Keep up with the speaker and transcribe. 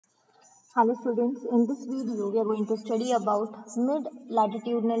Hello students, in this video we are going to study about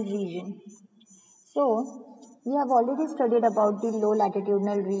mid-latitudinal region. So, we have already studied about the low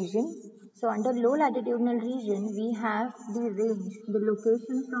latitudinal region. So, under low latitudinal region, we have the range, the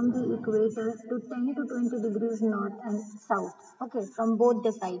location from the equator to 10 to 20 degrees north and south. Okay, from both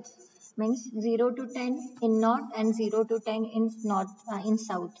the sides. Means 0 to 10 in north and 0 to 10 in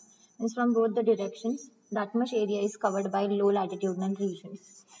south. Means from both the directions, that much area is covered by low latitudinal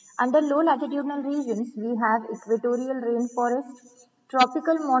regions. Under low latitudinal regions, we have equatorial rainforest,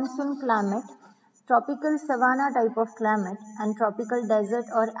 tropical monsoon climate, tropical savanna type of climate, and tropical desert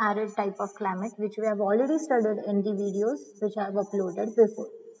or arid type of climate, which we have already studied in the videos which I have uploaded before.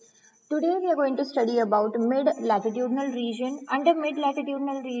 Today we are going to study about mid-latitudinal region. Under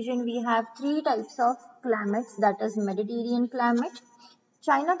mid-latitudinal region, we have three types of climates, that is Mediterranean climate,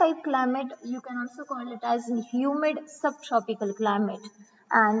 China type climate, you can also call it as humid subtropical climate.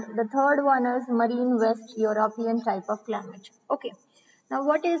 And the third one is marine west European type of climate. Okay. Now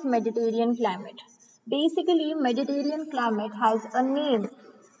what is Mediterranean climate? Basically, Mediterranean climate has a name.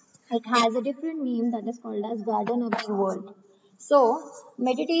 It has a different name that is called as garden of the world. So,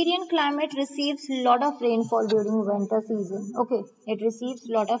 Mediterranean climate receives lot of rainfall during winter season. Okay, it receives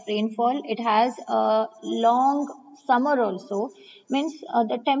lot of rainfall. It has a long summer also. Means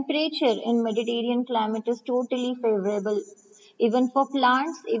the temperature in Mediterranean climate is totally favorable, even for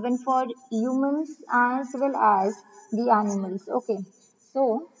plants, even for humans, as well as the animals. Okay,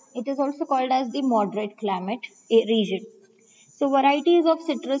 so it is also called as the moderate climate region. So varieties of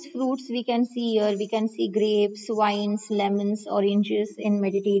citrus fruits we can see here. We can see grapes, wines, lemons, oranges in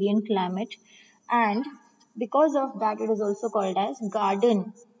Mediterranean climate. And because of that, it is also called as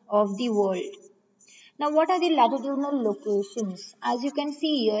garden of the world. Now, what are the latitudinal locations? As you can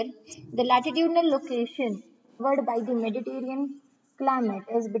see here, the latitudinal location covered by the Mediterranean climate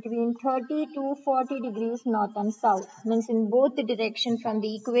is between 30 to 40 degrees north and south. Means in both the direction from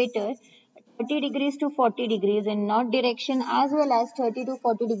the equator, 30 degrees to 40 degrees in north direction as well as 30 to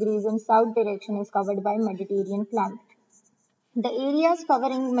 40 degrees in south direction is covered by Mediterranean climate. The areas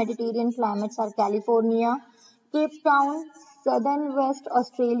covering Mediterranean climates are California, Cape Town, southern West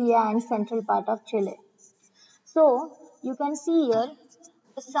Australia and central part of Chile. So you can see here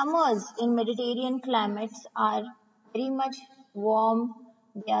the summers in Mediterranean climates are very much warm,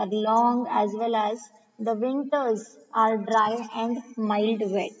 they are long as well as the winters are dry and mild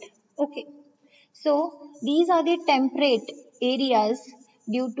wet. Okay. So these are the temperate areas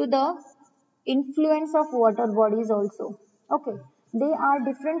due to the influence of water bodies also. Okay. They are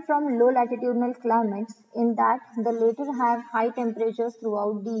different from low latitudinal climates in that the latter have high temperatures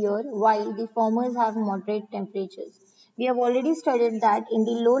throughout the year while the formers have moderate temperatures. We have already studied that in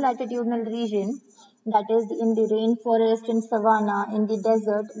the low latitudinal region, that is in the rainforest, in savanna, in the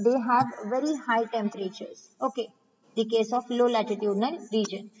desert, they have very high temperatures. Okay, the case of low latitudinal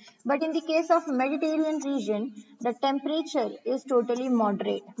region. But in the case of Mediterranean region, the temperature is totally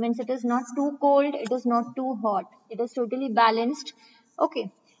moderate. Means it is not too cold, it is not too hot. It is totally balanced.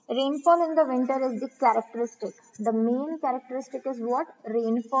 Okay. Rainfall in the winter is the characteristic. The main characteristic is what?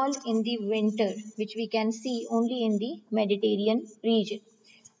 Rainfall in the winter, which we can see only in the Mediterranean region.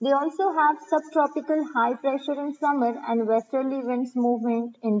 They also have subtropical high pressure in summer and westerly winds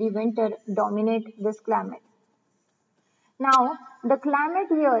movement in the winter dominate this climate. Now, the climate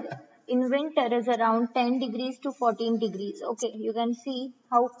here in winter is around 10 degrees to 14 degrees. Okay, you can see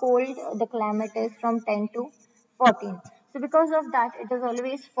how cold the climate is from 10 to 14. So, because of that, it is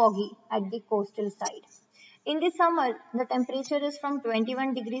always foggy at the coastal side. In the summer, the temperature is from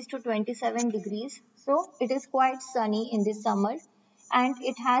 21 degrees to 27 degrees. So, it is quite sunny in the summer and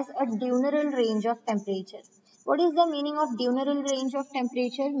it has a diurnal range of temperature. What is the meaning of diurnal range of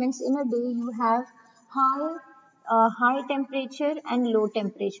temperature? Means in a day you have high high temperature and low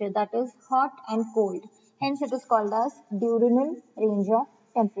temperature, that is hot and cold. Hence it is called as diurnal range of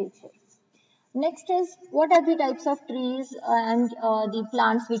temperature. Next is what are the types of trees and the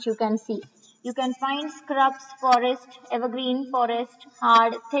plants which you can see. You can find scrubs, forest, evergreen forest,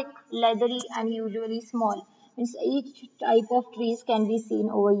 hard, thick, leathery and usually small. Means each type of trees can be seen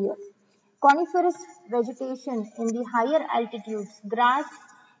over here. Coniferous vegetation in the higher altitudes, grass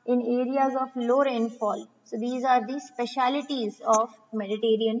in areas of low rainfall. So these are the specialities of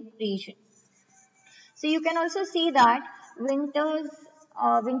Mediterranean region. So you can also see that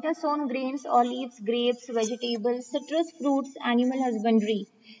winter sown grains, olives, grapes, vegetables, citrus fruits, animal husbandry.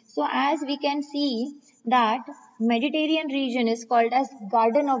 So as we can see that Mediterranean region is called as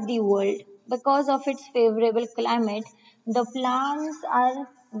garden of the world because of its favorable climate. The plants are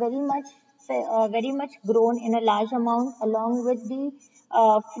very much grown in a large amount along with the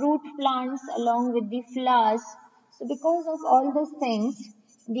fruit plants along with the flowers. So because of all these things,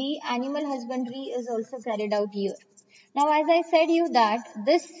 the animal husbandry is also carried out here. Now, as I said you that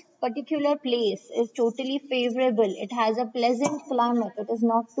this particular place is totally favorable. It has a pleasant climate. It is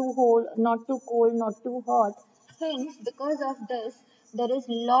not too cold, not too hot. Hence, because of this, there is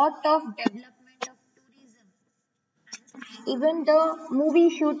lot of development of tourism. Even the movie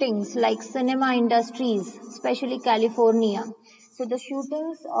shootings like cinema industries, especially California. So the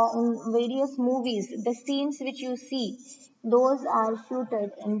shootings in various movies, the scenes which you see, those are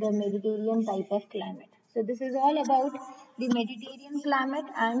shooted in the Mediterranean type of climate. So this is all about the Mediterranean climate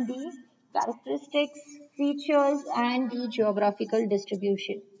and the characteristics, features and the geographical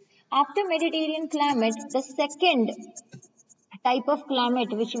distribution. After Mediterranean climate, the second type of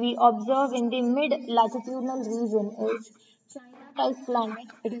climate which we observe in the mid latitudinal region is China type climate.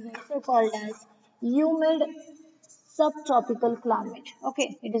 It is also called as humid subtropical climate.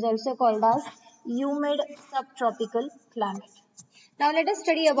 Okay, it is also called as humid subtropical climate. Now let us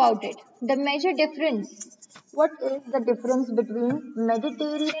study about it. The major difference. What is the difference between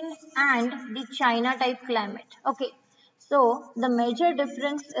Mediterranean and the China type climate? Okay, so the major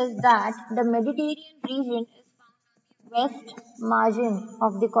difference is that the Mediterranean region is west margin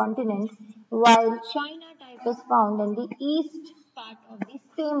of the continent, while China type is found in the east part of the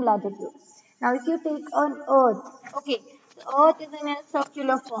same latitude. Now, if you take on Earth, okay, the Earth is in a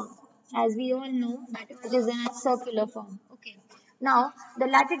circular form. As we all know, that Earth is in a circular form. Okay. Now, the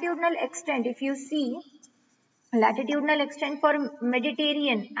latitudinal extent, if you see, latitudinal extent for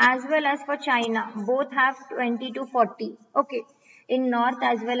Mediterranean as well as for China, both have 20 to 40. Okay, in north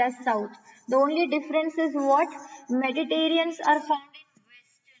as well as south. The only difference is what? Mediterraneans are found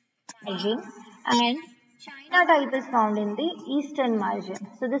in western margin and China type is found in the eastern margin.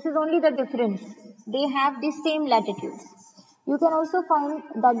 So this is only the difference. They have the same latitudes. You can also find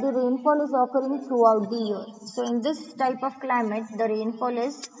that the rainfall is occurring throughout the year. So in this type of climate, the rainfall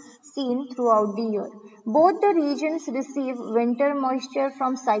is seen throughout the year. Both the regions receive winter moisture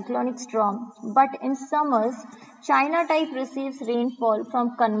from cyclonic storm, but in summers, China type receives rainfall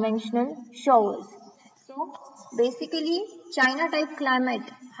from conventional showers. So basically, China type climate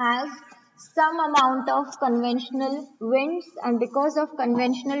has some amount of conventional winds, and because of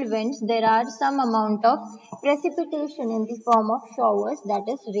conventional winds there are some amount of precipitation in the form of showers, that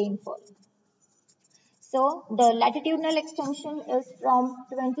is rainfall. So the latitudinal extension is from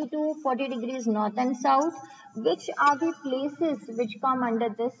 20 to 40 degrees north and south, which are the places which come under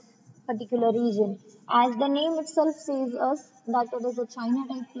this particular region. As the name itself says us that it is a China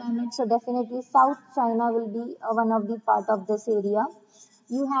type climate, so definitely South China will be one of the part of this area.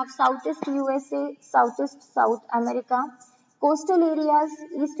 You have Southeast USA, Southeast South America, coastal areas,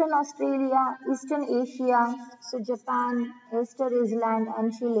 Eastern Australia, Eastern Asia, so Japan, Easter Island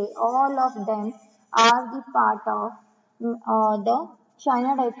and Chile, all of them are the part of the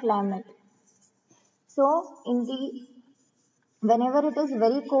China type climate. So in the whenever it is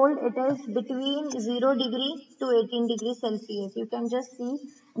very cold, it is between 0 degree to 18 degrees Celsius. You can just see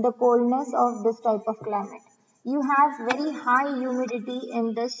the coldness of this type of climate. You have very high humidity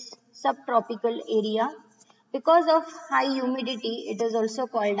in this subtropical area. Because of high humidity, it is also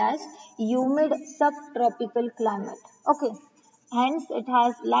called as humid subtropical climate. Okay. Hence, it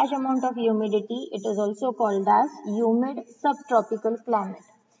has large amount of humidity. It is also called as humid subtropical climate.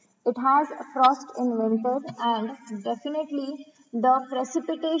 It has frost in winter and definitely the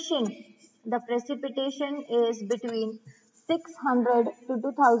precipitation is between 600 to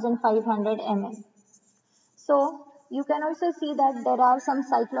 2500 mm. So you can also see that there are some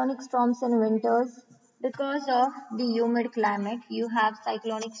cyclonic storms in winters because of the humid climate. You have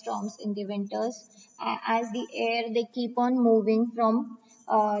cyclonic storms in the winters as the air they keep on moving from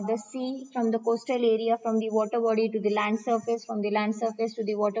the sea, from the coastal area, from the water body to the land surface, from the land surface to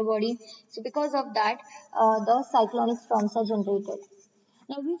the water body. So because of that, the cyclonic storms are generated.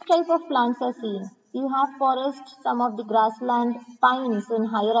 Now, which type of plants are seen? You have forest, some of the grassland, pines in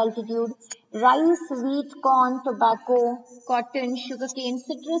higher altitude, rice, wheat, corn, tobacco, cotton, sugarcane,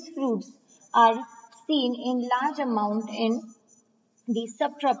 citrus fruits are seen in large amount in the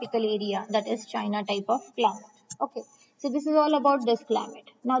subtropical area, that is China type of climate. Okay, so this is all about this climate.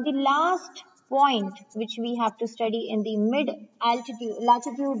 Now the last point which we have to study in the mid altitude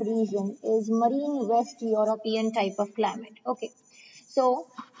latitude region is marine west European type of climate. Okay, so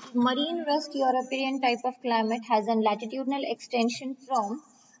marine west European type of climate has a latitudinal extension from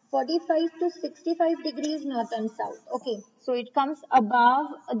 45 to 65 degrees north and south. Okay, so it comes above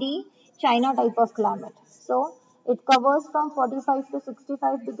the China type of climate. So it covers from 45 to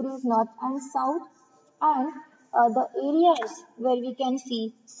 65 degrees north and south, and the areas where we can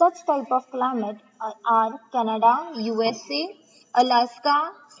see such type of climate are Canada, USA,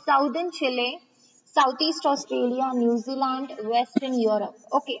 Alaska, Southern Chile, Southeast Australia, New Zealand, Western Europe.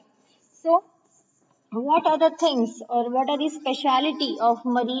 Okay, so what are the things or what are the speciality of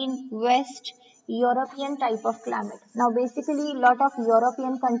marine West European type of climate? Now, basically, lot of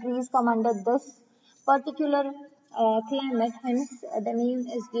European countries come under this particular climate, hence the name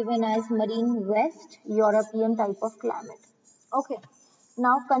is given as marine West European type of climate. Okay.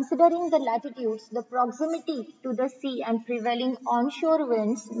 Now, considering the latitudes, the proximity to the sea and prevailing onshore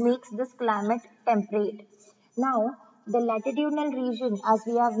winds makes this climate temperate. Now, the latitudinal region, as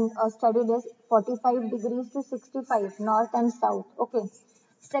we have studied, is 45 degrees to 65, north and south. Okay.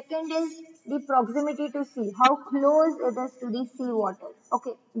 Second is the proximity to sea, how close it is to the sea water.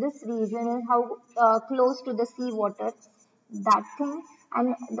 Okay, this region is how close to the sea water, that thing.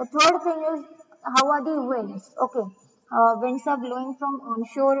 And the third thing is how are the winds. Okay, winds are blowing from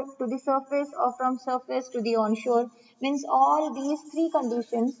onshore to the surface or from surface to the onshore, means all these three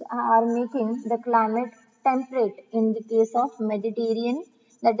conditions are making the climate temperate in the case of Mediterranean,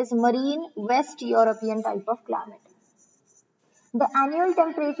 that is marine West European type of climate. The annual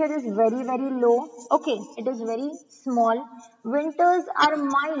temperature is very, very low. Okay, it is very small. Winters are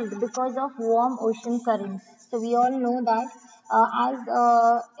mild because of warm ocean currents. So we all know that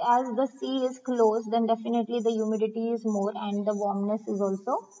as the sea is close, then definitely the humidity is more and the warmness is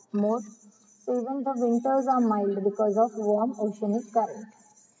also more. So even the winters are mild because of warm oceanic current.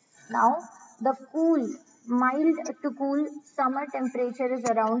 Now, the mild to cool summer temperature is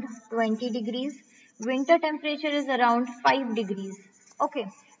around 20 degrees. Winter temperature is around 5 degrees. Okay.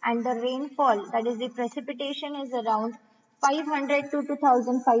 And the rainfall, that is the precipitation, is around 500 to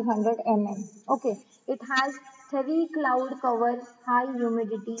 2500 mm. Okay. It has heavy cloud cover, high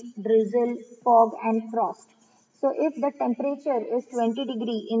humidity, drizzle, fog and frost. So if the temperature is 20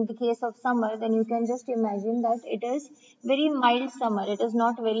 degree in the case of summer, then you can just imagine that it is very mild summer. It is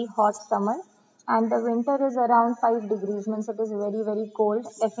not very hot summer. And the winter is around 5 degrees, means it is very, very cold.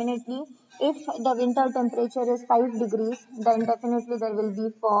 Definitely, if the winter temperature is 5 degrees, then definitely there will be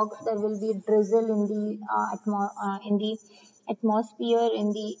fog, there will be drizzle in the, atmosphere,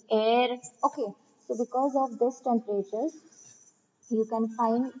 in the air. Okay, so because of this temperatures, you can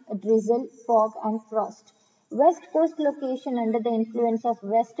find drizzle, fog and frost. West coast location under the influence of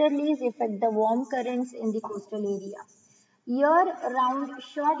westerlies affect the warm currents in the coastal area. Year-round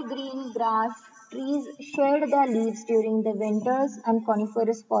short green grass trees shed their leaves during the winters and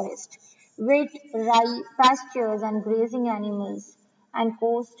coniferous forest. Wheat, rye, pastures and grazing animals and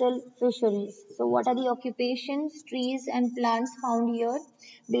coastal fisheries. So what are the occupations, trees and plants found here?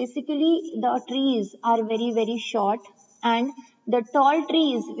 Basically, the trees are very, very short and the tall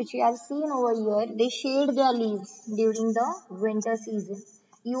trees which you have seen over here, they shade their leaves during the winter season.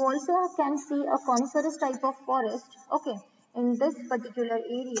 You also can see a coniferous type of forest, okay, in this particular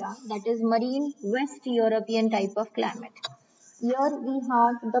area, that is marine West European type of climate. Here we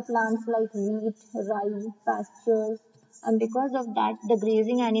have the plants like wheat, rye, pastures, and because of that, the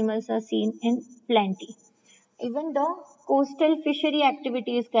grazing animals are seen in plenty. Even the coastal fishery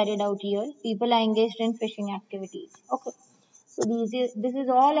activity is carried out here. People are engaged in fishing activities. Okay. So this is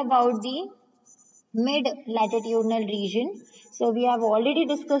all about the mid-latitudinal region. So we have already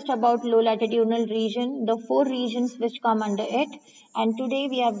discussed about low latitudinal region, the four regions which come under it, and today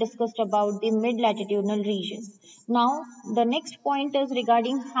we have discussed about the mid-latitudinal region. Now the next point is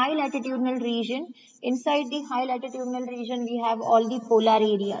regarding high latitudinal region. Inside the high latitudinal region we have all the polar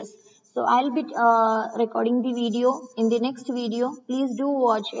areas. So I'll be recording the video in the next video. Please do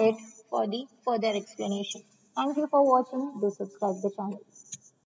watch it for the further explanation. Thank you for watching. Do subscribe the channel.